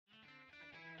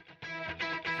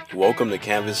Welcome to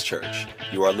Canvas Church.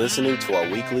 You are listening to our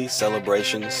weekly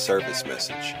celebration service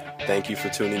message. Thank you for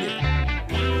tuning in.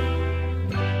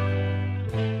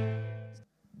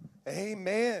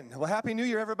 Amen. Well, Happy New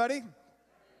Year, everybody.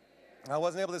 I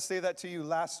wasn't able to say that to you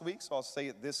last week, so I'll say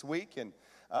it this week. And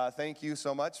thank you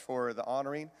so much for the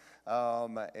honoring.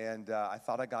 I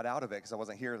thought I got out of it because I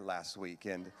wasn't here last week.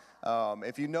 And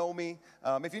if you know me,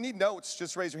 if you need notes,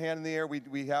 just raise your hand in the air.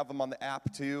 We have them on the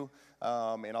app too.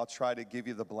 And I'll try to give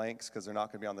you the blanks because they're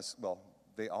not going to be on this. Well,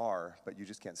 they are, but you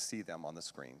just can't see them on the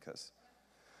screen because.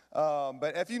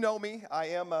 But if you know me, I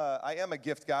am a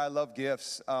gift guy. I love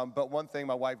gifts. But one thing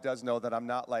my wife does know that I'm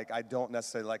not like, I don't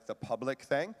necessarily like the public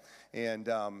thing. And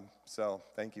so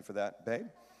thank you for that, babe.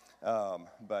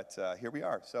 But here we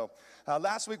are. So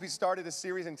last week we started a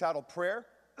series entitled Prayer,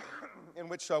 in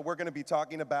which we're going to be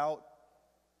talking about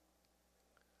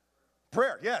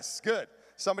prayer. Yes, good.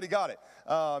 Somebody got it.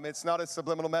 It's not a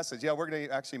subliminal message. Yeah, we're going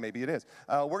to, actually, maybe it is.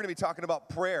 We're going to be talking about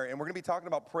prayer, and we're going to be talking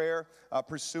about prayer,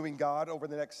 pursuing God over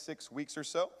the next 6 weeks or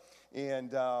so.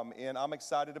 And I'm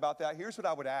excited about that. Here's what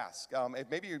I would ask. If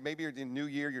maybe you're in New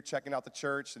Year, you're checking out the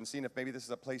church and seeing if maybe this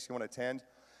is a place you want to attend.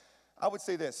 I would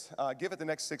say this, give it the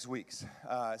next 6 weeks.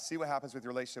 See what happens with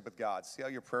your relationship with God. See how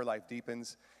your prayer life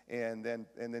deepens, and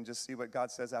then just see what God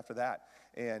says after that.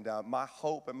 And my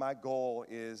hope and my goal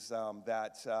is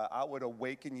that I would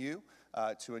awaken you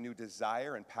to a new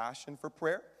desire and passion for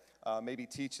prayer. Maybe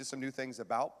teach you some new things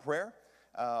about prayer.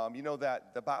 You know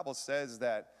that the Bible says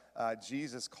that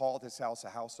Jesus called his house a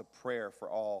house of prayer for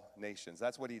all nations.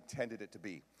 That's what he intended it to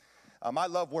be. I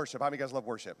love worship. How many of you guys love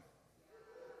worship?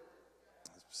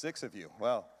 6 of you.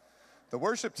 Well, the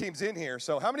worship team's in here.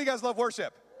 So how many of you guys love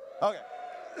worship? Okay.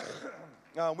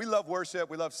 We love worship.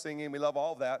 We love singing. We love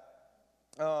all of that.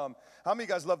 How many of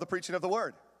you guys love the preaching of the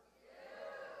word?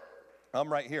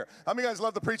 I'm right here. How many of you guys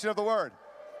love the preaching of the word?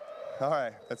 All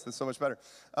right. That's so much better.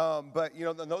 But, you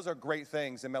know, those are great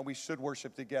things. And, man, we should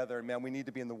worship together. And, man, we need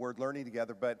to be in the word learning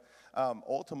together. But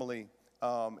ultimately,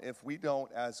 if we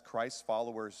don't, as Christ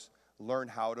followers, learn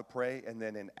how to pray and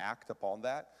then enact upon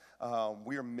that,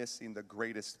 we are missing the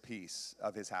greatest piece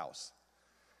of his house.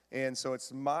 And so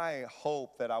it's my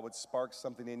hope that I would spark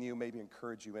something in you, maybe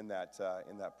encourage you in that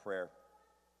prayer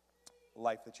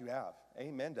life that you have.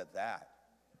 Amen to that.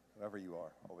 Whoever you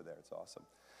are over there, it's awesome.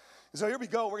 So here we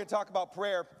go. We're going to talk about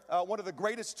prayer. One of the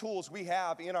greatest tools we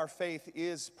have in our faith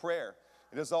is prayer.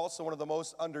 It is also one of the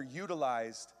most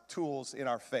underutilized tools in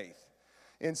our faith.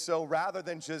 And so rather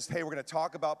than just, hey, we're going to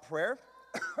talk about prayer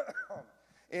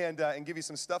and give you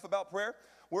some stuff about prayer,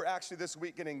 we're actually this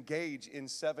week going to engage in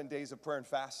 7 days of prayer and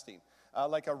fasting,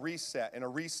 like a reset and a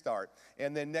restart.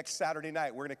 And then next Saturday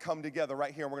night, we're going to come together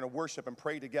right here, and we're going to worship and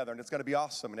pray together, and it's going to be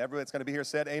awesome. And everybody that's going to be here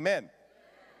said amen.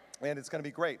 And it's going to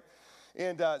be great.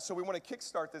 And so we want to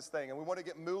kickstart this thing, and we want to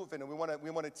get moving, and we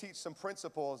want to teach some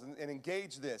principles and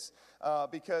engage this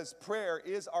because prayer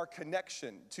is our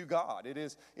connection to God. It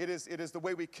is the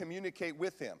way we communicate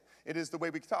with him. It is the way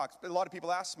we talk. A lot of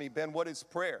people ask me, Ben, what is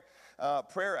prayer?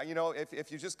 Prayer, you know, if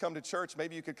you just come to church,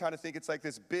 maybe you could kind of think it's like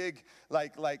this big,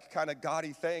 like kind of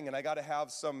gaudy thing, and I got to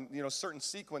have some, you know, certain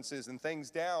sequences and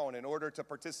things down in order to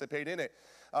participate in it.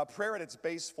 Prayer in its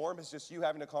base form is just you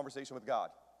having a conversation with God.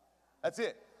 That's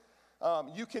it.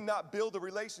 You cannot build a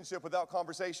relationship without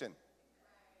conversation.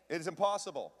 It is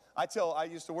impossible. I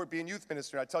used to be in youth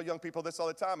ministry. I tell young people this all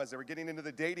the time as they were getting into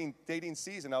the dating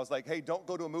season. I was like, hey, don't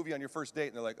go to a movie on your first date.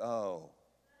 And they're like, oh.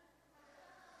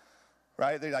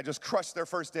 Right? I just crushed their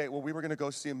first date. Well, we were going to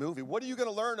go see a movie. What are you going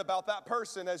to learn about that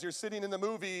person as you're sitting in the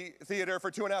movie theater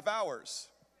for 2.5 hours?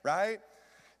 Right?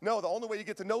 No, the only way you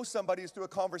get to know somebody is through a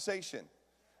conversation.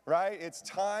 Right? It's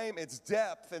time, it's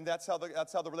depth, and that's how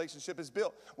the relationship is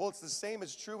built. Well, it's the same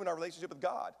as true in our relationship with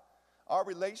God. Our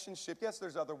relationship, yes,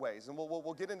 there's other ways, and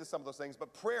we'll get into some of those things,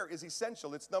 but prayer is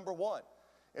essential. It's number one.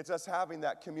 It's us having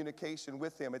that communication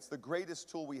with him. It's the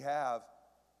greatest tool we have,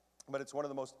 but it's one of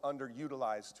the most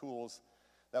underutilized tools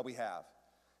that we have.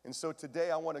 And so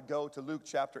today I want to go to Luke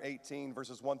chapter 18,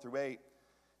 verses 1 through 8,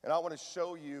 and I want to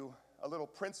show you a little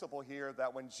principle here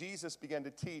that when Jesus began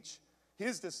to teach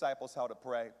his disciples how to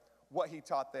pray, what he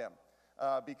taught them,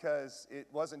 because it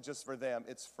wasn't just for them,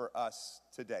 it's for us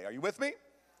today. Are you with me?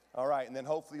 All right, and then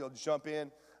hopefully you'll jump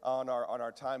in on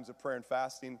our times of prayer and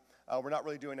fasting. We're not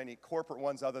really doing any corporate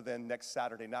ones other than next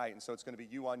Saturday night, and so it's going to be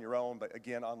you on your own, but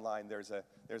again, online, there's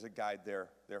a guide there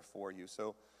for you.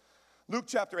 So Luke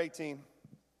chapter 18,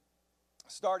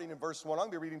 starting in verse 1, I'm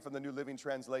going to be reading from the New Living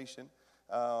Translation,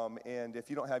 and if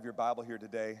you don't have your Bible here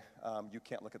today, you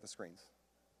can't look at the screens.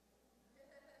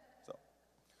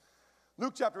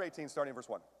 Luke chapter 18, starting in verse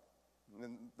 1.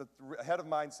 And the head of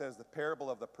mine says the parable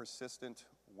of the persistent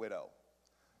widow.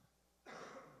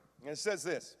 And it says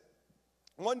this.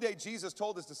 One day Jesus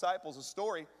told his disciples a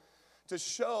story to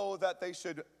show that they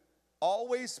should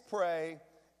always pray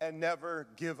and never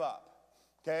give up.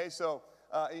 Okay, so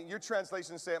in your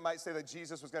translation, it might say that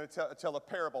Jesus was going to tell a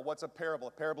parable. What's a parable?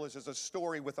 A parable is just a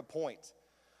story with a point.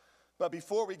 But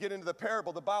before we get into the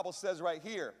parable, the Bible says right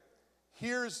here,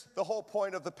 here's the whole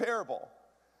point of the parable.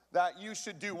 That you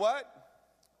should do what?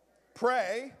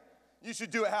 Pray. You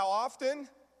should do it how often?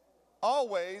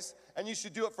 Always. And you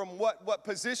should do it from what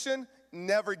position?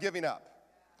 Never giving up.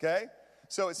 Okay?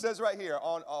 So it says right here,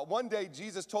 on one day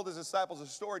Jesus told his disciples a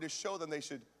story to show them they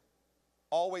should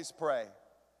always pray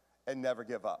and never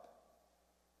give up.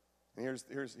 And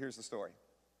here's the story.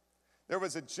 There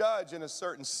was a judge in a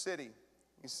certain city,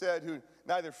 he said, who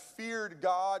neither feared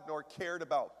God nor cared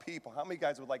about people. How many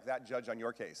guys would like that judge on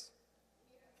your case?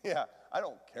 Yeah, I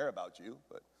don't care about you,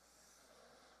 but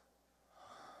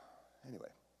anyway.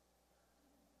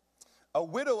 A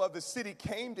widow of the city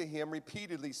came to him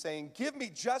repeatedly saying, "Give me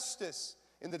justice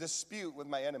in the dispute with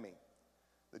my enemy."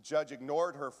 The judge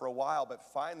ignored her for a while, but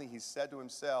finally he said to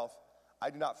himself, "I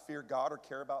do not fear God or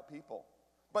care about people,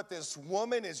 but this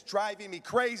woman is driving me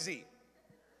crazy."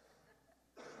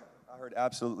 I heard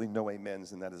absolutely no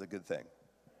amens, and that is a good thing.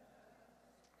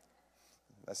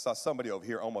 I saw somebody over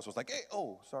here almost was like, "Hey,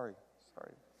 oh, sorry.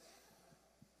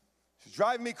 She's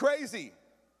driving me crazy.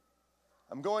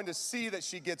 I'm going to see that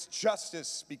she gets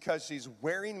justice because she's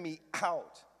wearing me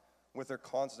out with her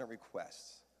constant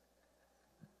requests."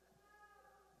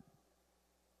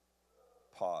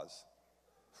 Pause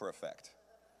for effect.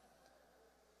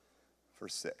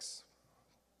 Verse 6.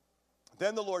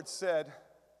 Then the Lord said,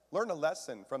 "Learn a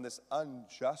lesson from this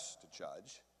unjust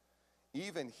judge.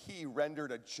 Even he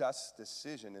rendered a just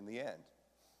decision in the end.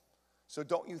 So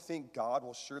don't you think God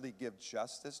will surely give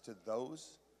justice to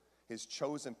those, his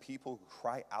chosen people who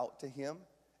cry out to him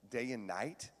day and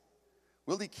night?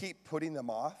 Will he keep putting them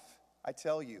off? I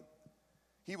tell you,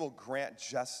 he will grant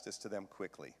justice to them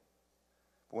quickly.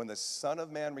 But when the Son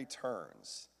of Man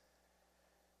returns,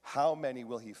 how many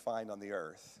will he find on the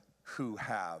earth who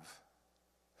have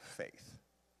faith?"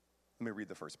 Let me read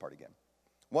the first part again.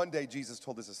 One day, Jesus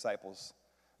told his disciples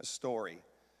a story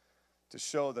to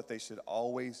show that they should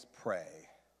always pray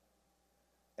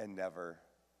and never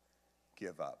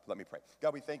give up. Let me pray.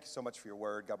 God, we thank you so much for your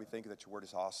word. God, we thank you that your word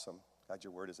is awesome. God,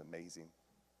 your word is amazing.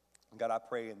 And God, I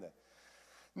pray in the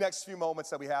next few moments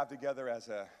that we have together as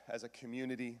a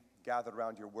community gathered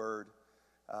around your word,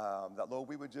 that, Lord,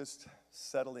 we would just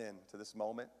settle in to this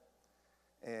moment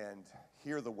and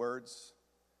hear the words,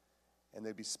 and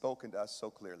they'd be spoken to us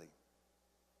so clearly,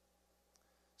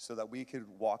 so that we could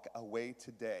walk away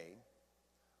today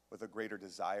with a greater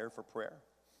desire for prayer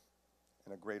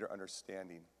and a greater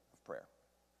understanding of prayer.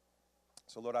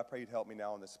 So, Lord, I pray you'd help me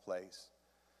now in this place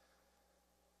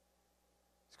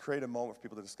to create a moment for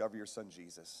people to discover your son,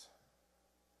 Jesus,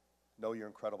 know your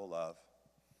incredible love,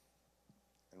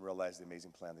 and realize the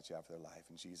amazing plan that you have for their life.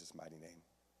 In Jesus' mighty name,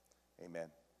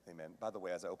 amen. Amen. By the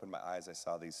way, as I opened my eyes, I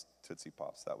saw these Tootsie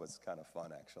Pops. That was kind of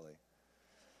fun, actually.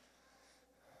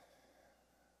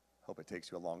 Hope it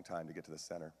takes you a long time to get to the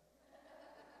center.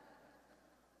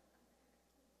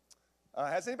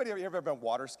 Has anybody ever been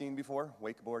water skiing before?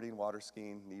 Wakeboarding, water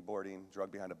skiing, kneeboarding,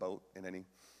 drug behind a boat in any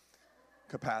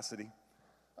capacity?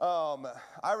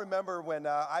 I remember when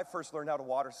I first learned how to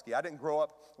water ski. I didn't grow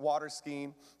up water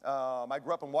skiing. I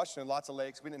grew up in Washington, lots of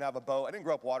lakes. We didn't have a boat. I didn't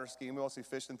grow up water skiing. We mostly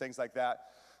fished and things like that.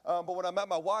 But when I met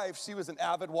my wife, she was an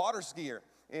avid water skier.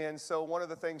 And so one of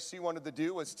the things she wanted to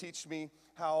do was teach me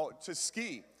how to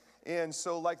ski. And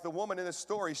so like the woman in this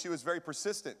story, she was very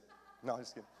persistent. No,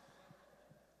 just kidding.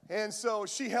 And so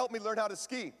she helped me learn how to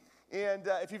ski. And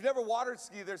if you've never water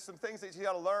skied, there's some things that you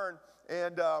got to learn.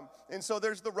 And so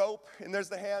there's the rope, and there's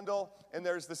the handle, and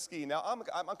there's the ski. Now,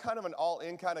 I'm kind of an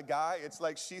all-in kind of guy. It's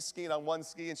like she's skiing on one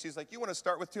ski, and she's like, "You want to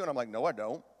start with two?" And I'm like, "No, I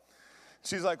don't."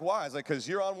 She's like, "Why?" I was like, "Because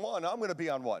you're on one. I'm going to be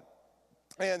on one."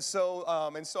 And so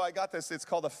I got this. It's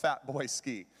called a fat boy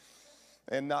ski.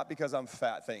 And not because I'm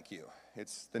fat, thank you.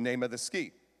 It's the name of the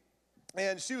ski.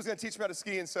 And she was going to teach me how to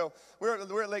ski, and so we're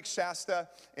at Lake Shasta,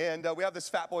 and we have this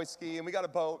fat boy ski, and we got a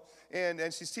boat, and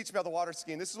she's teaching me how to water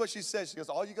ski, and this is what she says. She goes,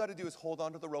 "All you got to do is hold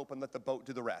on to the rope and let the boat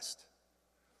do the rest."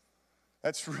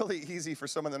 That's really easy for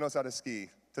someone that knows how to ski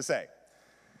to say.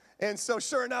 And so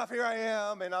sure enough, here I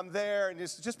am, and I'm there, and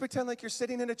just pretend like you're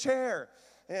sitting in a chair.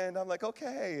 And I'm like,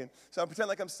 okay. And so I pretend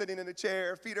like I'm sitting in a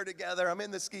chair, feet are together, I'm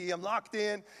in the ski, I'm locked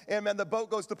in, and man, the boat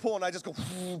goes to pull, and I just go,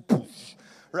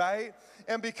 right?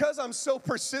 And because I'm so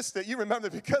persistent, you remember,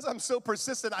 because I'm so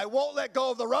persistent, I won't let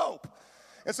go of the rope.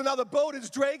 And so now the boat is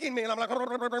dragging me, and I'm like,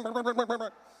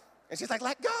 And she's like,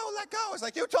 let go, let go. It's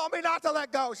like, you told me not to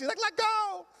let go. She's like, let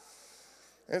go.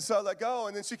 And so I let go,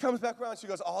 and then she comes back around. She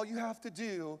goes, all you have to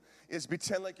do is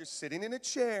pretend like you're sitting in a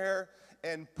chair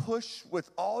and push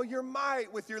with all your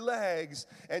might with your legs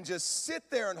and just sit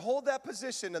there and hold that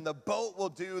position, and the boat will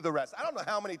do the rest. I don't know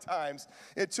how many times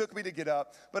it took me to get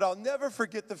up, but I'll never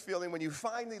forget the feeling when you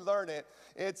finally learn it.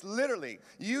 It's literally,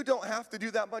 you don't have to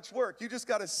do that much work. You just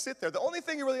got to sit there. The only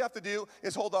thing you really have to do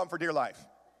is hold on for dear life.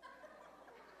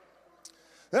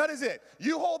 That is it.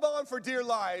 You hold on for dear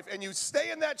life, and you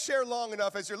stay in that chair long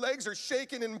enough as your legs are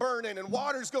shaking and burning and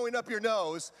water's going up your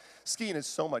nose. Skiing is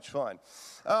so much fun.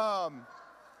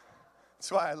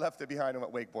 That's why I left it behind and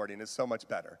went wakeboarding. It's so much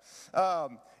better.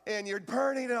 And you're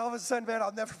burning, and all of a sudden, man,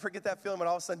 I'll never forget that feeling when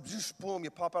all of a sudden, boom, you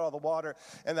pop out of the water,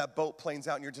 and that boat planes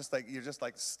out, and you're just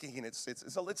like skiing.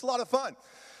 It's a lot of fun.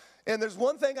 And there's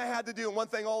one thing I had to do, and one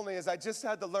thing only, is I just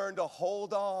had to learn to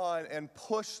hold on and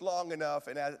push long enough.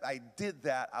 And as I did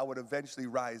that, I would eventually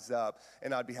rise up,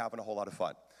 and I'd be having a whole lot of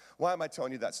fun. Why am I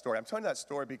telling you that story? I'm telling you that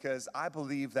story because I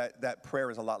believe that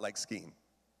prayer is a lot like skiing.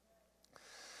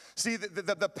 See,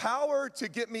 the power to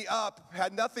get me up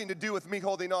had nothing to do with me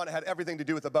holding on. It had everything to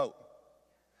do with the boat.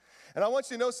 And I want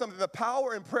you to know something. The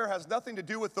power in prayer has nothing to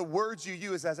do with the words you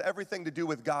use. It has everything to do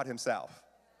with God himself.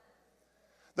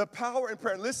 The power in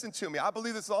prayer, and listen to me, I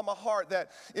believe this with all my heart,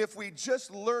 that if we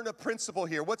just learn a principle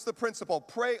here, what's the principle?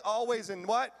 Pray always and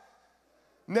what?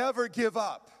 Never give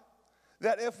up.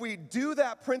 That if we do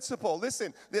that principle,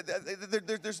 listen,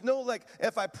 there's no like,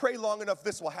 if I pray long enough,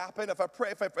 this will happen. If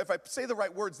I say the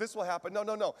right words, this will happen.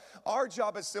 No. Our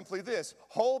job is simply this.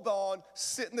 Hold on,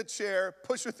 sit in the chair,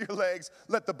 push with your legs,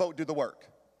 let the boat do the work.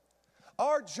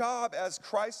 Our job as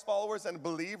Christ followers and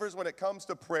believers when it comes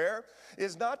to prayer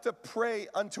is not to pray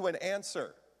unto an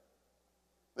answer.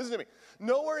 Listen to me.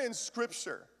 Nowhere in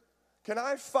Scripture can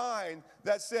I find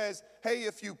that says, hey,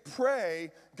 if you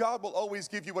pray, God will always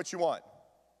give you what you want.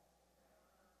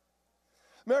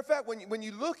 Matter of fact, when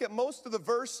you look at most of the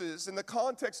verses in the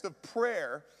context of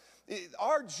prayer,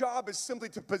 our job is simply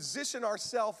to position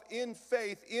ourselves in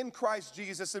faith in Christ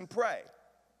Jesus and pray.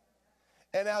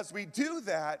 And as we do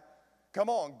that, come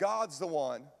on, God's the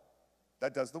one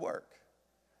that does the work.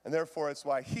 And therefore, it's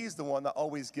why he's the one that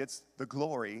always gets the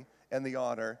glory and the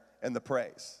honor and the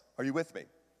praise. Are you with me?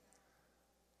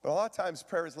 But a lot of times,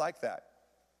 prayer is like that.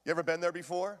 You ever been there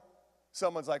before?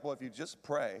 Someone's like, well, if you just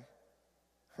pray.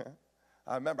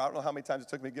 I remember, I don't know how many times it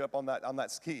took me to get up on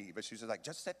that ski, but she's just like,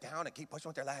 just sit down and keep pushing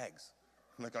with your legs.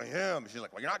 I'm like, I am. She's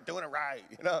like, well, you're not doing it right,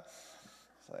 you know?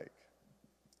 It's like,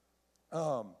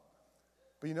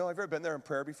 but you know, have you ever been there in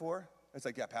prayer before? It's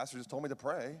like, yeah, pastor just told me to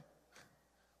pray.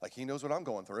 Like he knows what I'm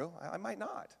going through. I might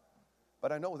not.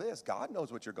 But I know this, God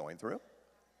knows what you're going through.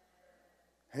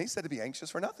 And he said to be anxious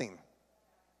for nothing.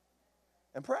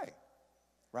 And pray,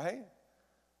 right?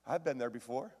 I've been there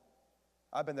before.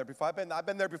 I've been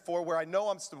there before where I know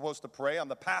I'm supposed to pray. I'm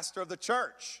the pastor of the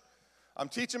church. I'm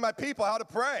teaching my people how to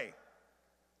pray,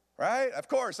 right? Of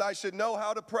course, I should know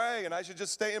how to pray, and I should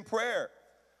just stay in prayer.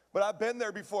 But I've been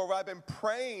there before where I've been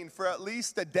praying for at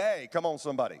least a day. Come on,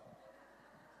 somebody.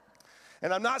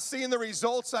 And I'm not seeing the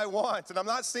results I want, and I'm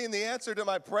not seeing the answer to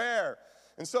my prayer.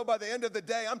 And so by the end of the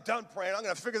day, I'm done praying. I'm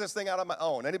going to figure this thing out on my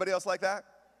own. Anybody else like that?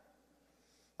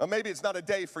 Or maybe it's not a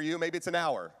day for you. Maybe it's an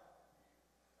hour.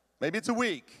 Maybe it's a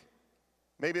week.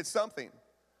 Maybe it's something.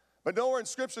 But nowhere in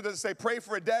Scripture does it say pray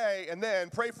for a day and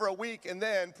then pray for a week and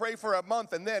then pray for a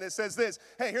month and then. It says this,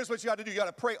 hey, here's what you got to do. You got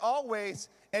to pray always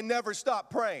and never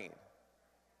stop praying.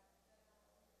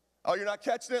 Oh, you're not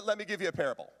catching it? Let me give you a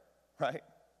parable, right?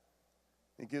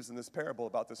 He gives them this parable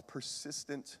about this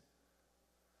persistent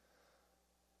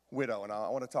widow, and I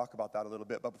want to talk about that a little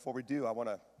bit. But before we do, I want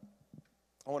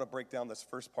to break down this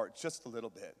first part just a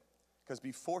little bit. Because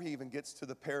before he even gets to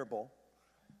the parable,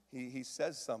 he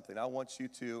says something. I want you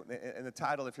to, and the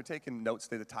title, if you're taking notes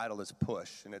today, the title is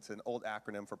PUSH, and it's an old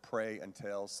acronym for pray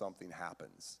until something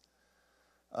happens.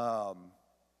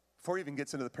 Before he even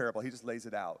gets into the parable, he just lays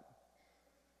it out.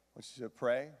 I want you to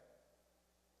pray,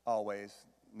 always,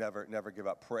 never give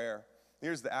up prayer.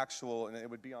 Here's the actual, and it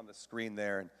would be on the screen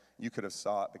there, and you could have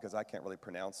saw it because I can't really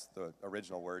pronounce the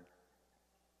original word.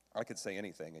 I could say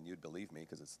anything, and you'd believe me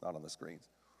because it's not on the screens.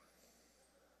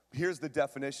 Here's the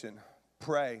definition.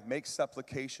 Pray, make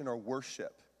supplication or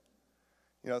worship.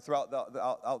 You know, throughout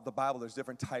the Bible, there's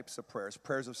different types of prayers.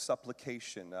 Prayers of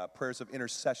supplication, prayers of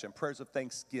intercession, prayers of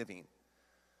thanksgiving.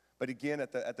 But again,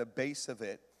 at the base of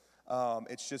it,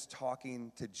 it's just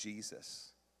talking to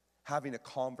Jesus, having a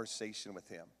conversation with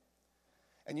him.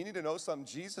 And you need to know something.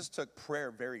 Jesus took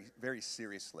prayer very, very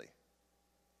seriously.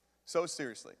 So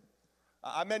seriously.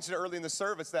 I mentioned early in the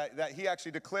service that he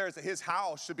actually declares that his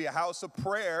house should be a house of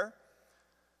prayer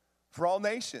for all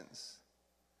nations.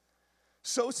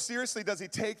 So seriously does he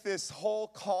take this whole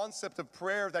concept of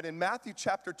prayer that in Matthew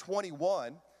chapter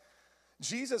 21,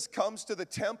 Jesus comes to the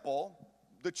temple,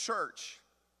 the church,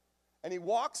 and he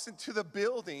walks into the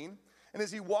building. And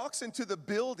as he walks into the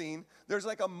building, there's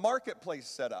like a marketplace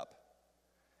set up.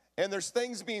 And there's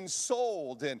things being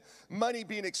sold and money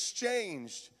being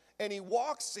exchanged. And he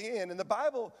walks in, and the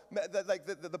Bible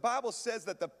says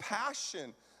that the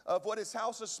passion of what his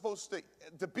house is supposed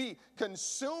to be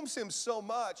consumes him so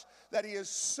much that he is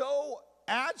so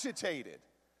agitated.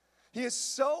 He is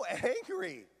so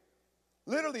angry.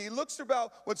 Literally, he looks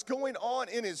about what's going on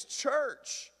in his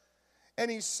church, and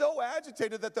he's so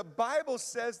agitated that the Bible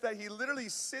says that he literally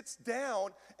sits down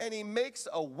and he makes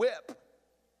a whip.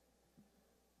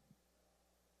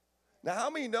 Now,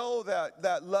 how many know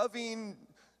that loving,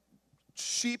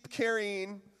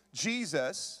 sheep-carrying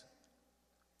Jesus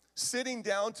sitting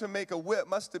down to make a whip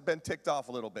must have been ticked off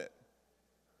a little bit?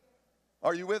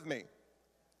 Are you with me?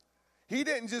 He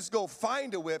didn't just go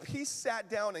find a whip. He sat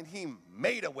down and he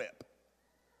made a whip.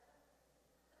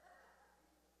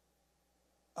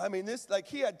 I mean,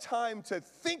 he had time to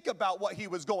think about what he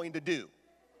was going to do.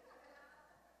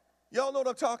 Y'all know what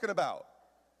I'm talking about.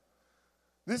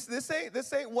 This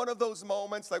ain't one of those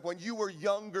moments like when you were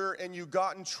younger and you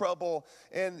got in trouble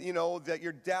and you know that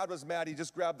your dad was mad, he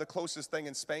just grabbed the closest thing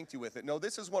and spanked you with it. No,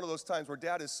 this is one of those times where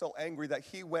dad is so angry that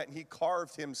he went and he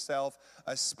carved himself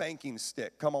a spanking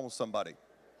stick. Come on, somebody.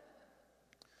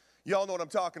 Y'all know what I'm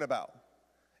talking about.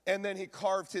 And then he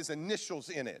carved his initials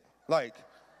in it. Like,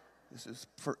 this is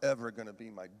forever going to be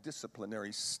my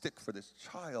disciplinary stick for this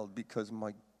child because,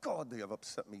 my God, they have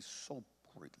upset me so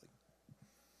greatly.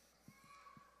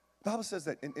 The Bible says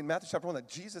that in Matthew chapter 1 that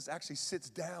Jesus actually sits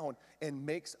down and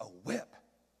makes a whip.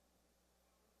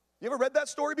 You ever read that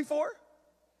story before?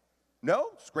 No?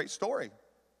 It's a great story.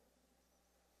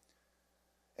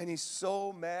 And he's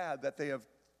so mad that they have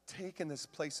taken this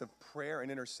place of prayer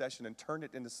and intercession and turned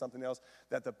it into something else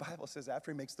that the Bible says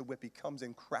after he makes the whip, he comes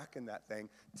in cracking that thing,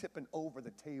 tipping over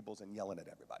the tables and yelling at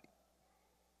everybody.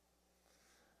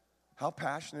 How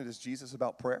passionate is Jesus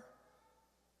about prayer?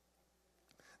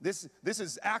 This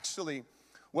is actually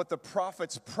what the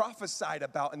prophets prophesied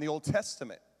about in the Old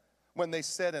Testament when they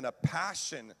said, and a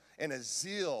passion and a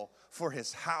zeal for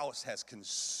his house has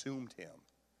consumed him.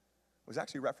 It was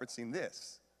actually referencing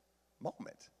this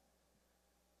moment.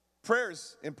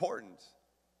 Prayer's important.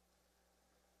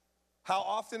 How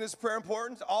often is prayer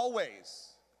important? Always.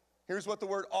 Here's what the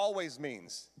word always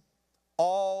means.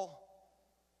 All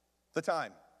the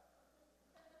time.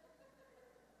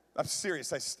 I'm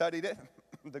serious, I studied it.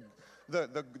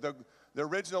 The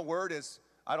original word is,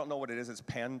 I don't know what it is, it's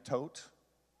pantote.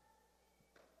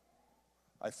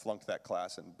 I flunked that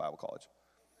class in Bible college.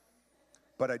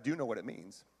 But I do know what it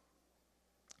means.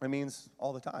 It means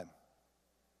all the time.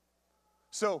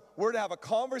 So we're to have a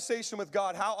conversation with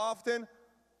God. How often?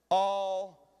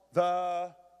 All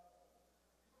the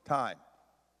time.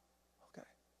 Okay.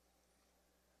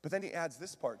 But then he adds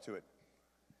this part to it.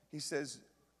 He says,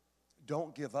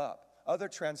 don't give up. Other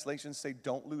translations say,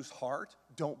 don't lose heart,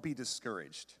 don't be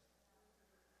discouraged.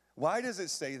 Why does it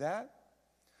say that?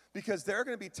 Because there are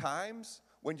going to be times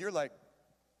when you're like,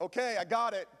 okay, I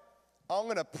got it. I'm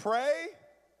going to pray,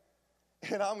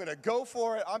 and I'm going to go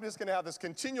for it. I'm just going to have this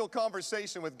continual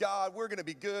conversation with God. We're going to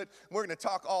be good. We're going to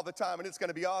talk all the time, and it's going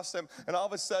to be awesome. And all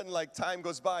of a sudden, like, time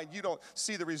goes by, and you don't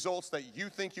see the results that you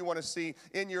think you want to see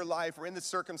in your life or in the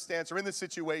circumstance or in the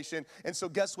situation. And so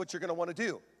guess what you're going to want to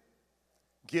do?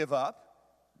 Give up,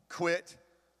 quit,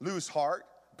 lose heart,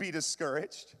 be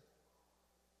discouraged.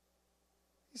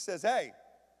 He says, hey,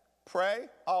 pray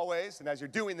always, and as you're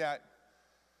doing that,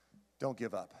 don't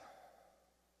give up.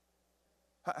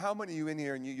 How many of you in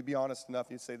here, and you'd be honest enough,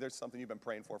 you'd say there's something you've been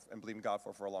praying for and believing God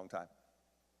for a long time?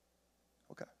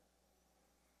 Okay.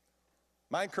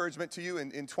 My encouragement to you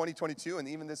in 2022 and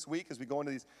even this week as we go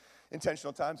into these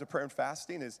intentional times of prayer and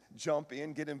fasting is jump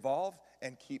in, get involved,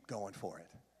 and keep going for it.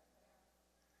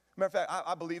 Matter of fact,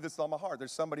 I believe this with all my heart.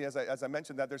 There's somebody, as I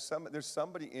mentioned, that there's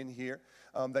somebody in here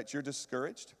that you're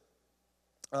discouraged,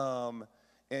 and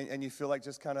you feel like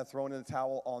just kind of throwing in the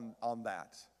towel on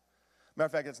that. Matter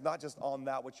of fact, it's not just on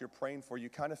that what you're praying for. You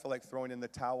kind of feel like throwing in the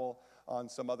towel on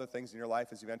some other things in your life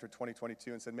as you've entered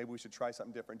 2022 and said maybe we should try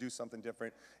something different, do something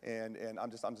different, and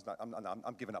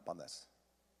I'm giving up on this.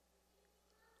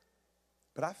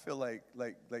 But I feel like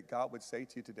God would say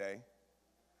to you today,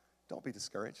 don't be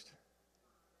discouraged.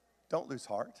 Don't lose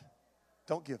heart.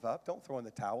 Don't give up. Don't throw in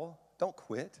the towel. Don't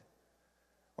quit.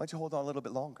 Why don't you hold on a little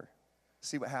bit longer?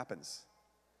 See what happens.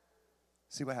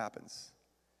 See what happens.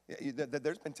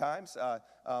 There's been times, I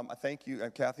thank you,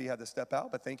 and Kathy had to step out,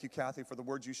 but thank you, Kathy, for the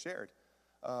words you shared.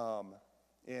 And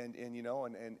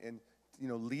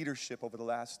leadership over the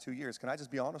last 2 years. Can I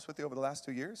just be honest with you, over the last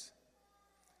 2 years?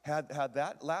 Had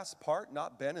that last part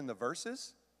not been in the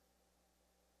verses,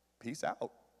 peace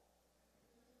out.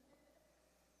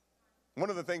 One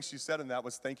of the things she said in that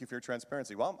was, thank you for your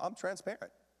transparency. Well, I'm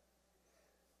transparent.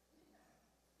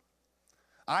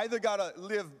 I either got to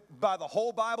live by the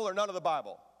whole Bible or none of the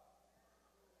Bible.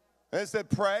 And it said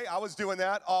pray. I was doing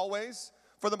that always,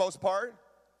 for the most part.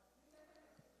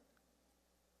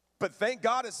 But thank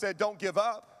God it said don't give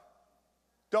up.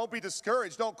 Don't be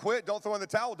discouraged. Don't quit. Don't throw in the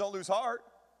towel. Don't lose heart.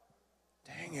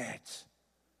 Dang it.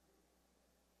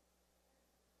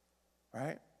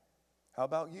 Right? How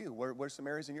about you? Where's some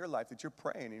areas in your life that you're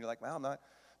praying and you're like, well,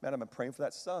 I've been praying for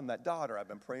that son, that daughter. I've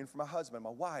been praying for my husband,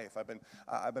 my wife. I've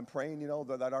been praying,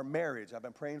 that our marriage. I've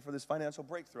been praying for this financial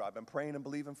breakthrough. I've been praying and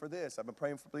believing for this. I've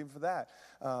been believing for that.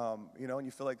 And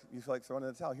you feel like throwing in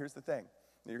the towel. Here's the thing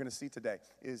that you're going to see today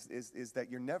is that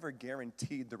you're never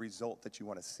guaranteed the result that you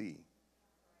want to see.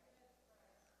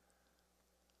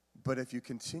 But if you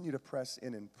continue to press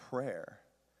in prayer,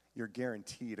 you're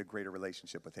guaranteed a greater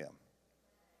relationship with Him.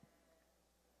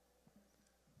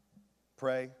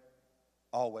 Pray,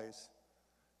 always.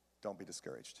 Don't be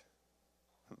discouraged.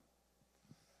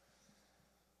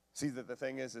 See, the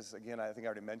thing is again, I think I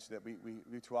already mentioned it,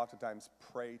 we too oftentimes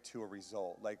pray to a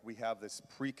result. Like we have this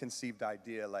preconceived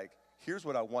idea, like, here's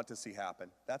what I want to see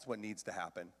happen. That's what needs to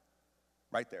happen.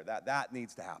 Right there, that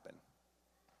needs to happen.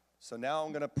 So now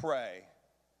I'm going to pray,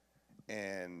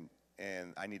 and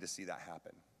I need to see that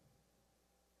happen.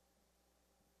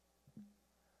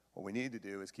 What we need to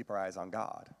do is keep our eyes on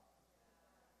God.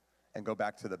 And go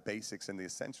back to the basics and the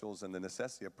essentials, and the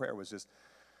necessity of prayer was just,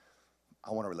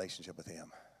 I want a relationship with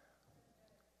Him.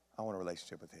 I want a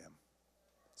relationship with Him.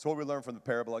 So what we learned from the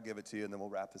parable, I'll give it to you, and then we'll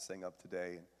wrap this thing up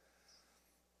today.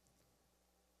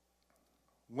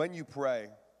 When you pray,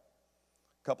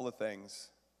 a couple of things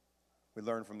we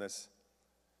learned from this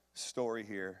story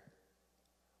here.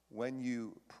 When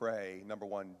you pray, number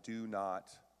one, do not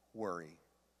worry.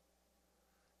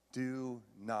 Do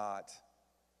not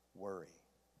worry.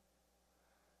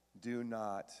 Do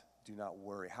not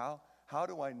worry. How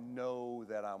do I know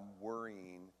that I'm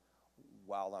worrying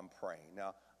while I'm praying?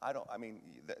 Now,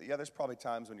 there's probably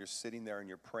times when you're sitting there and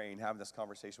you're praying, having this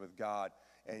conversation with God,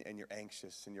 and you're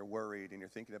anxious and you're worried and you're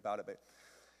thinking about it. But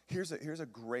here's a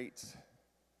great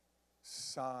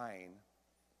sign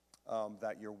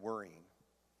that you're worrying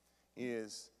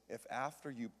is if after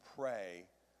you pray,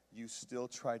 you still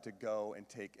try to go and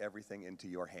take everything into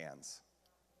your hands.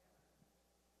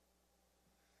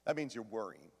 That means you're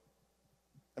worrying.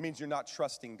 That means you're not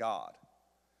trusting God.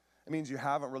 It means you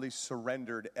haven't really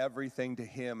surrendered everything to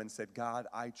Him and said, God,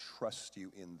 I trust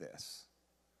you in this.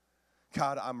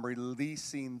 God, I'm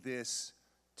releasing this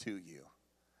to you.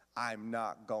 I'm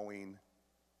not going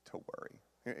to worry.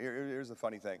 Here's the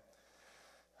funny thing,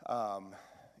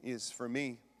 is for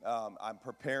me, I'm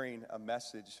preparing a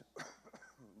message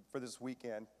for this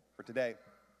weekend, for today.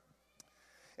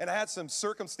 And I had some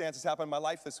circumstances happen in my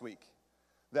life this week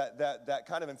that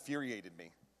kind of infuriated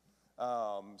me.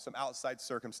 Some outside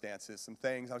circumstances, some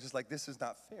things. I was just like, this is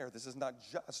not fair. This is not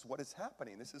just. What is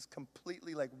happening? This is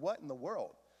completely like, what in the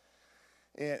world?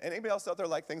 And anybody else out there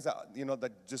like things that,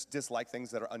 that just dislike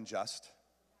things that are unjust?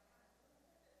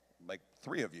 Like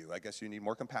 3 of you. I guess you need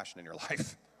more compassion in your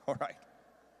life. All right.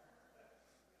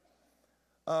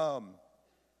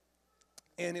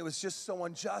 And it was just so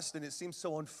unjust, and it seemed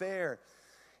so unfair.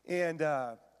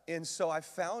 And so I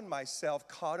found myself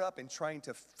caught up in trying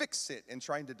to fix it and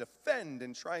trying to defend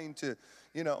and trying to,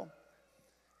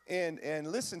 and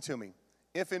listen to me.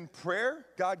 If in prayer,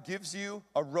 God gives you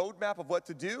a roadmap of what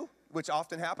to do, which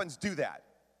often happens, do that,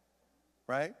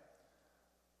 right?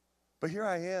 But here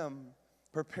I am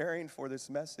preparing for this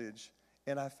message,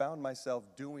 and I found myself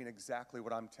doing exactly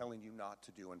what I'm telling you not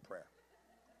to do in prayer.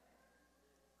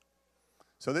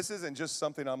 So this isn't just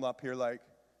something I'm up here like,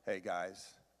 hey guys,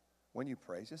 when you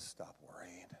pray, just stop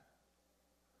worrying.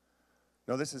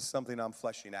 No, this is something I'm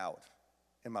fleshing out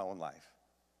in my own life.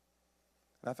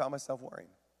 And I found myself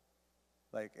worrying.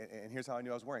 And here's how I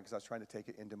knew I was worrying, because I was trying to take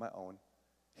it into my own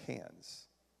hands,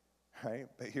 right?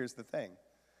 But here's the thing.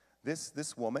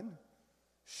 This woman,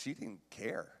 she didn't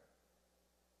care.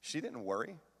 She didn't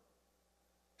worry.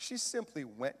 She simply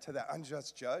went to that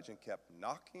unjust judge and kept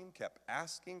knocking, kept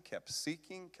asking, kept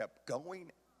seeking, kept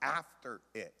going after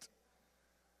it.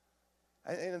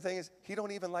 And the thing is, he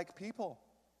don't even like people.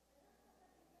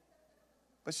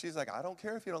 But she's like, I don't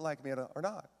care if you don't like me or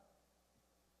not.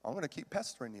 I'm going to keep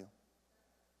pestering you.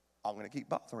 I'm going to keep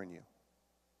bothering you.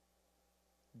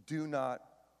 Do not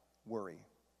worry.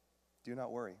 Do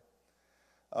not worry.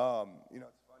 It's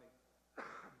funny.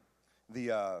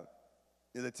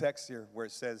 The text here where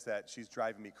it says that she's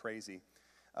driving me crazy,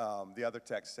 the other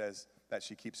text says that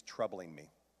she keeps troubling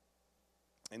me.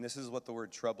 And this is what the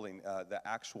word troubling, the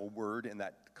actual word in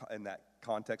that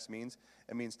context means.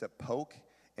 It means to poke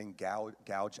and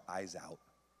gouge eyes out.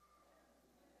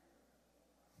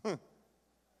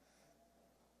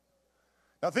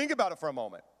 Now think about it for a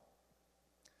moment.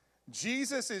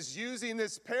 Jesus is using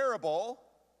this parable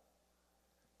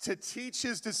to teach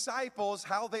his disciples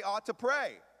how they ought to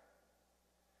pray.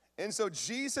 And so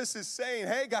Jesus is saying,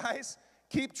 hey guys,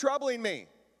 keep troubling me.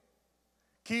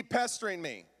 Keep pestering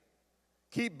me.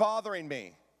 Keep bothering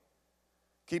me.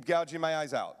 Keep gouging my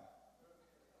eyes out.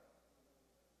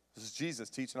 This is Jesus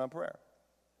teaching on prayer.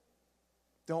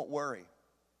 Don't worry.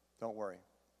 Don't worry.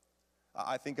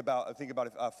 I think about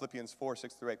Philippians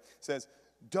 4:6-8. It says,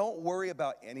 don't worry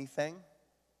about anything.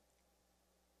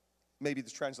 Maybe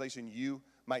the translation you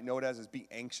might know it as is be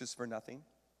anxious for nothing.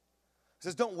 It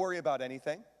says, don't worry about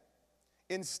anything.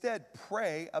 Instead,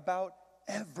 pray about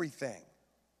everything.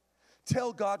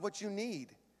 Tell God what you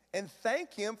need and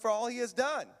thank him for all he has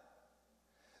done.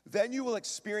 Then you will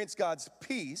experience God's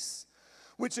peace,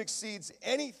 which exceeds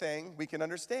anything we can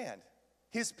understand.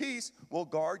 His peace will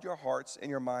guard your hearts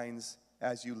and your minds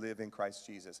as you live in Christ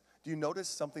Jesus. Do you notice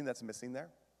something that's missing there?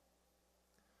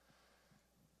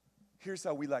 Here's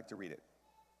how we like to read it.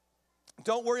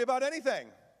 Don't worry about anything.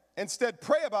 Instead,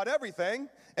 pray about everything,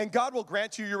 and God will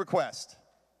grant you your request.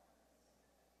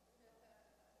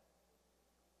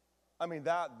 I mean,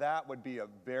 that would be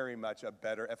very much a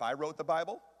better, if I wrote the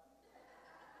Bible,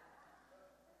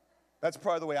 that's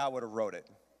probably the way I would have wrote it.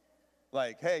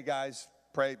 Like, hey guys,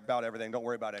 pray about everything, don't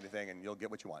worry about anything, and you'll get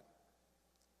what you want.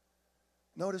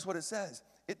 Notice what it says.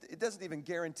 It doesn't even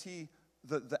guarantee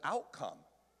the outcome.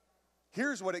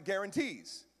 Here's what it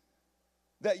guarantees.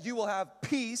 That you will have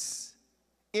peace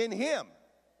in him.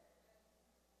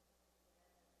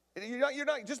 You're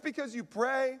not just because you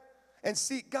pray and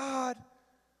seek God,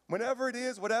 whatever it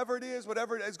is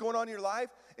going on in your life,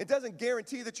 it doesn't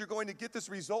guarantee that you're going to get this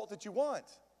result that you want.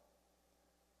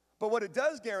 But what it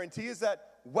does guarantee is that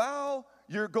while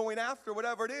you're going after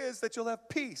whatever it is, that you'll have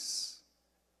peace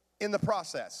in the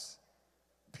process.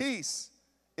 Peace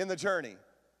in the journey.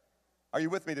 Are you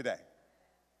with me today?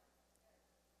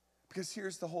 Because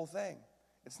here's the whole thing.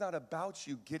 It's not about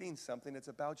you getting something, it's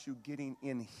about you getting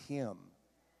in him.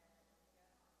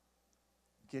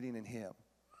 Getting in him.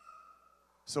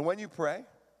 So when you pray,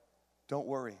 don't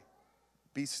worry.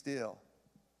 Be still.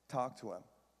 Talk to him.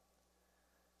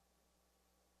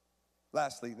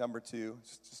 Lastly, number 2,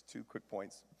 just 2 quick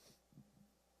points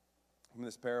from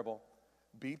this parable.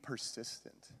 Be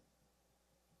persistent.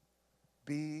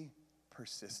 Be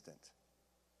persistent.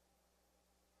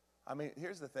 I mean,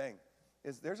 here's the thing,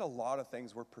 is there's a lot of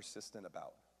things we're persistent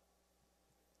about.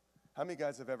 How many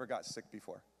guys have ever got sick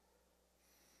before?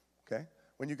 Okay?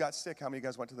 When you got sick, how many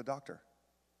guys went to the doctor?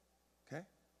 Okay?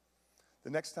 The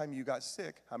next time you got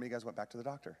sick, how many guys went back to the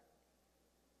doctor?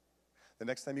 The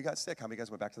next time you got sick, how many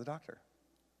guys went back to the doctor?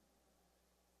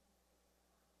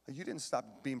 You didn't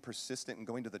stop being persistent and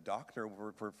going to the doctor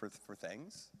for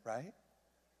things, right?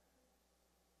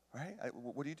 Right?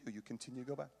 What do? You continue to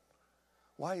go back.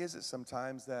 Why is it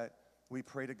sometimes that we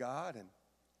pray to God and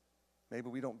maybe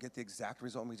we don't get the exact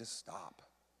result and we just stop?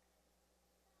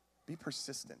 Be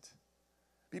persistent.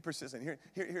 Be persistent.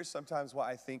 Here's sometimes why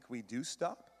I think we do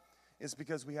stop. Is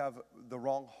because we have the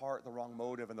wrong heart, the wrong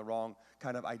motive, and the wrong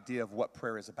kind of idea of what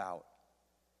prayer is about.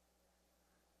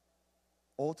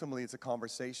 Ultimately, it's a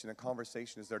conversation. A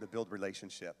conversation is there to build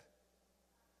relationship.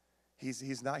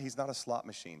 He's not a slot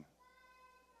machine.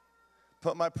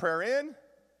 Put my prayer in,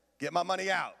 get my money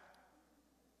out.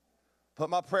 Put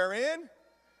my prayer in,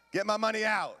 get my money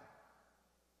out.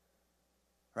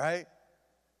 Right?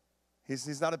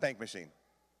 He's not a bank machine.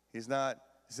 It's not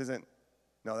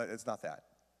that.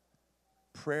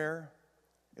 Prayer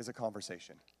is a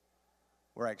conversation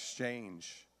where I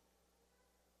exchange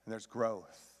and there's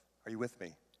growth. Are you with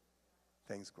me?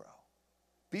 Things grow.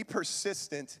 Be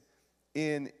persistent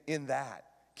in that.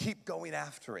 Keep going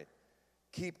after it.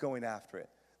 Keep going after it.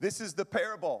 This is the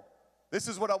parable. This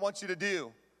is what I want you to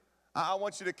do. I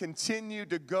want you to continue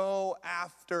to go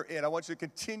after it. I want you to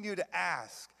continue to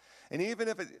ask. And even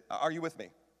if are you with me?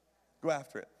 Go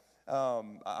after it.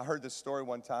 I heard this story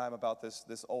one time about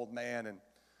this old man, and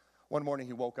one morning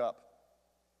he woke up,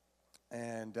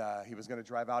 and he was going to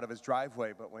drive out of his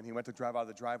driveway, but when he went to drive out of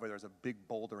the driveway, there was a big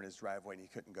boulder in his driveway, and he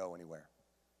couldn't go anywhere.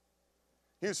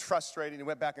 He was frustrated. He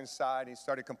went back inside. And he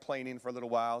started complaining for a little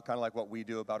while, kind of like what we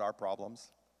do about our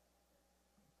problems.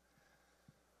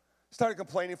 Started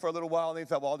complaining for a little while, and he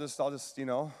thought, well, I'll just, see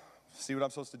what I'm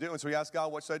supposed to do. And so he asked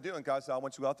God, what should I do? And God said, I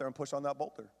want you out there and push on that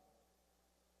boulder.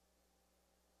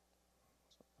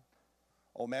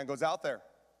 Old man goes out there,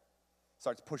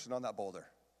 starts pushing on that boulder.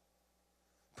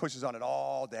 Pushes on it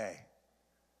all day,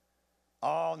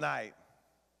 all night.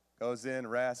 Goes in,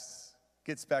 rests,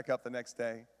 gets back up the next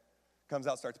day, comes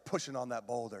out, starts pushing on that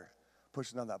boulder,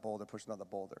 pushing on that boulder, pushing on the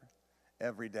boulder.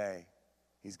 Every day,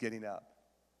 he's getting up,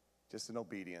 just in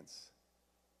obedience.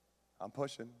 I'm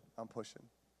pushing. And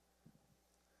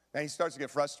he starts to get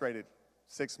frustrated.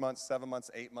 6 months, 7 months,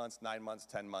 8 months, 9 months,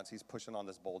 10 months. He's pushing on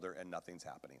this boulder and nothing's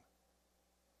happening.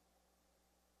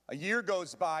 A year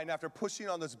goes by, and after pushing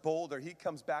on this boulder, he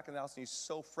comes back in the house and he's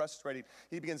so frustrated.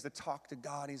 He begins to talk to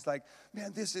God. He's like,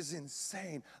 man, this is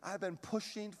insane. I've been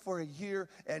pushing for a year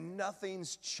and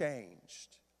nothing's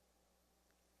changed.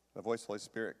 The voice of the Holy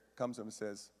Spirit comes to him and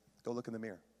says, go look in the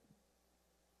mirror.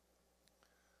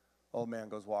 Old man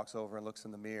walks over and looks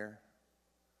in the mirror.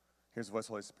 Here's the voice of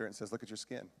the Holy Spirit and says, look at your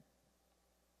skin.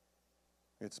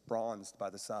 It's bronzed by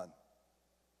the sun.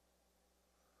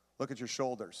 Look at your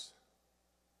shoulders.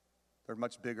 They're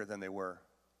much bigger than they were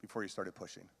before you started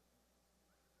pushing.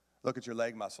 Look at your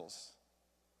leg muscles.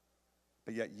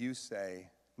 But yet you say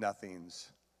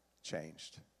nothing's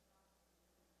changed.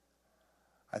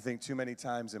 I think too many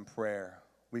times in prayer,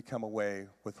 we come away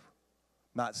with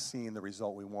not seeing the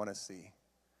result we want to see.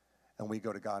 And we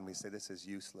go to God and we say, this is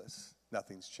useless.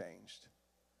 Nothing's changed.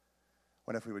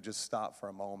 When if we would just stop for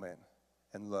a moment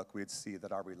and look, we'd see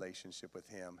that our relationship with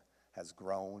him has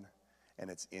grown and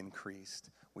it's increased.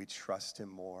 We trust him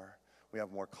more. We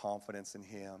have more confidence in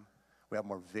him. We have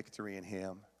more victory in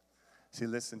him. See,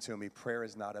 listen to me. Prayer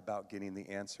is not about getting the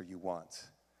answer you want.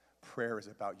 Prayer is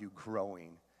about you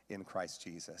growing in Christ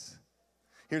Jesus.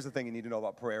 Here's the thing you need to know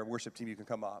about prayer. Worship team, you can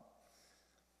come up.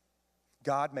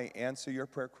 God may answer your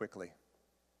prayer quickly.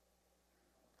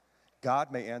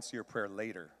 God may answer your prayer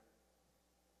later.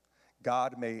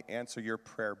 God may answer your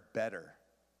prayer better.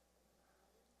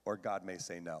 Or God may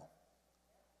say no.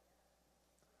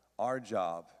 Our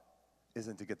job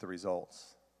isn't to get the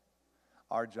results.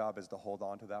 Our job is to hold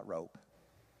on to that rope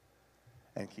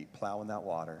and keep plowing that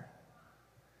water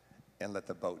and let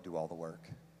the boat do all the work.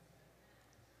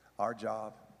 Our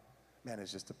job, man,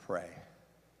 is just to pray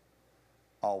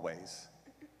always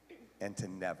and to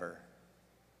never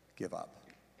give up.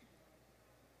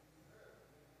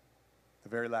 The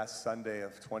very last Sunday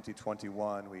of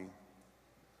 2021, we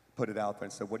put it out there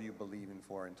and said, what are you believing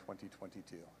for in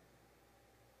 2022?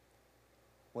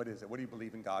 What is it? What do you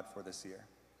believe in God for this year?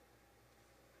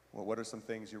 Well, what are some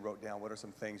things you wrote down? What are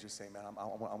some things you're saying, man, I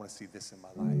want to see this in my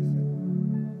life.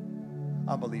 And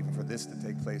I'm believing for this to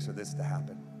take place or this to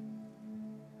happen.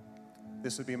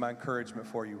 This would be my encouragement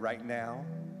for you right now,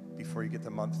 before you get to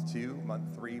month 2,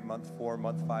 month 3, month 4,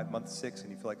 month 5, month 6,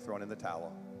 and you feel like throwing in the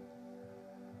towel.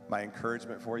 My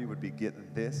encouragement for you would be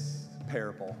get this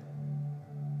parable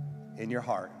in your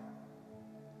heart.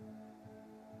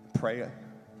 Pray it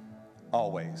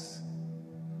always,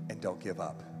 and don't give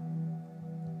up.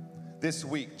 This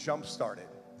week, jumpstart it.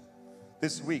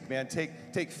 This week, man,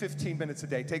 take 15 minutes a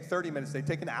day, take 30 minutes a day,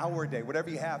 take an hour a day, whatever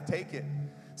you have, take it.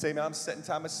 Say, man, I'm setting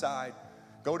time aside.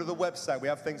 Go to the website. We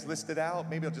have things listed out.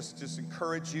 Maybe I'll just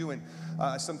encourage you and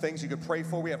some things you could pray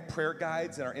for. We have prayer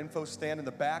guides in our info stand in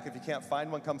the back. If you can't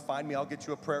find one, come find me. I'll get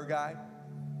you a prayer guide.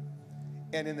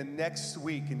 And in the next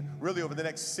week, and really over the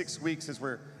next 6 weeks as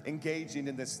we're engaging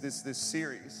in this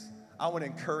series, I want to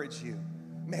encourage you.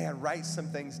 Man, write some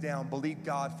things down. Believe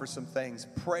God for some things.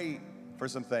 Pray for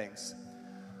some things.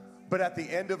 But at the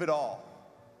end of it all,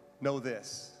 know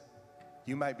this.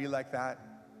 You might be like that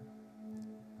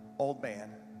old man,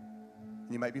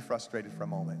 and you might be frustrated for a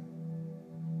moment.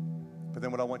 But then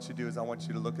what I want you to do is I want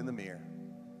you to look in the mirror,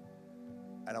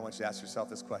 and I want you to ask yourself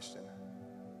this question.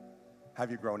 Have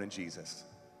you grown in Jesus?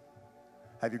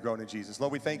 Have you grown in Jesus?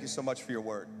 Lord, we thank you so much for your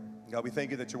word. God, we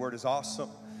thank you that your word is awesome.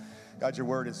 God, your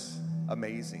word is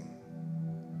amazing.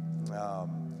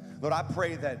 Lord, I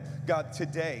pray that, God,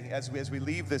 today, as we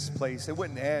leave this place, it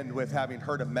wouldn't end with having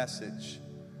heard a message.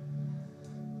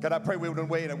 God, I pray we wouldn't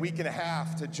wait a week and a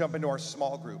half to jump into our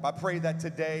small group. I pray that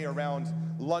today around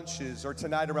lunches or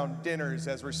tonight around dinners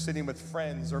as we're sitting with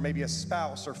friends or maybe a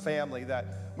spouse or family,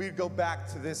 that we'd go back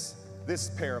to this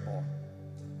parable.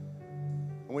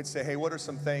 And we'd say, hey, what are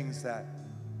some things that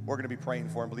we're going to be praying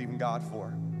for and believing God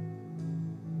for?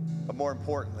 But more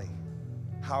importantly,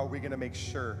 how are we going to make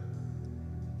sure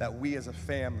that we as a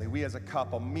family, we as a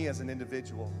couple, me as an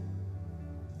individual,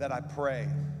 that I pray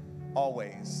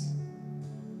always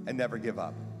and never give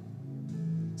up.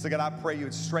 So God, I pray you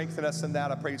would strengthen us in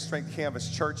that. I pray you'd strengthen Canvas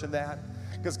Church in that.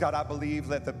 Because God, I believe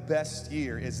that the best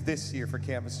year is this year for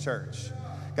Canvas Church.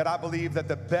 God, I believe that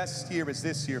the best year is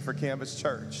this year for Canvas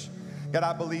Church. God,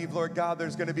 I believe, Lord God,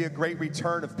 there's going to be a great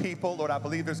return of people. Lord, I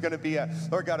believe there's going to be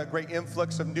Lord God, a great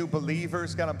influx of new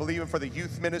believers. God, I'm believing for the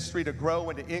youth ministry to grow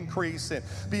and to increase and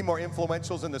be more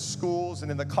influentials in the schools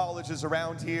and in the colleges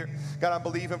around here. God, I'm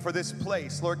believing for this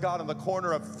place, Lord God, on the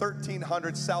corner of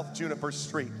 1300 South Juniper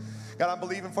Street. God, I'm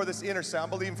believing for this intersection. I'm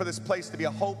believing for this place to be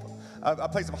a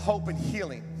place of hope and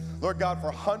healing. Lord God,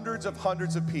 for hundreds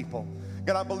of people.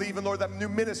 God, I'm believing, Lord, that new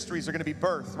ministries are going to be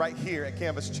birthed right here at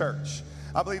Canvas Church.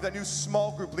 I believe that new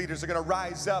small group leaders are going to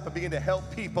rise up and begin to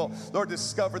help people, Lord,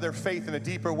 discover their faith in a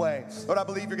deeper way. Lord, I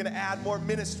believe you're going to add more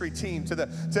ministry team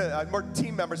more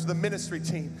team members to the ministry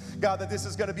team. God, that this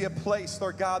is going to be a place,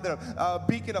 Lord God, that a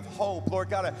beacon of hope, Lord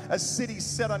God, a city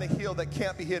set on a hill that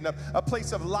can't be hidden, a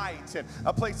place of light and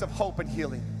a place of hope and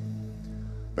healing.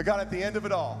 But God, at the end of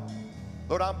it all,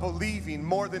 Lord, I'm believing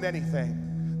more than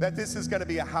anything that this is going to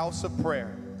be a house of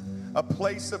prayer, a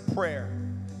place of prayer.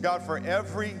 God, for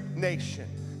every nation,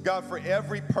 God, for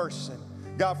every person,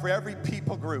 God, for every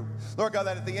people group. Lord God,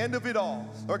 that at the end of it all,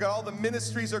 Lord God, all the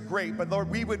ministries are great, but Lord,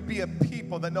 we would be a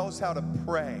people that knows how to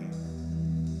pray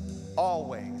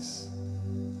always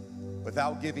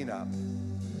without giving up.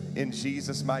 In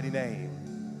Jesus' mighty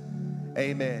name,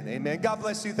 amen. Amen. God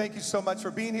bless you. Thank you so much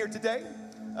for being here today.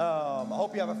 I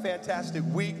hope you have a fantastic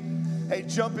week. Hey,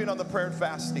 jump in on the prayer and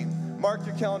fasting. Mark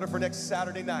your calendar for next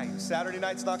Saturday night. Saturday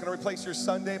night's not going to replace your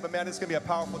Sunday, but man, it's going to be a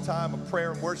powerful time of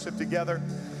prayer and worship together.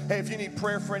 Hey, if you need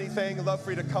prayer for anything, I'd love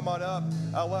for you to come on up.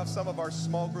 We'll have some of our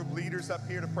small group leaders up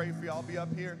here to pray for you. I'll be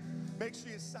up here. Make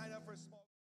sure you sign up for a small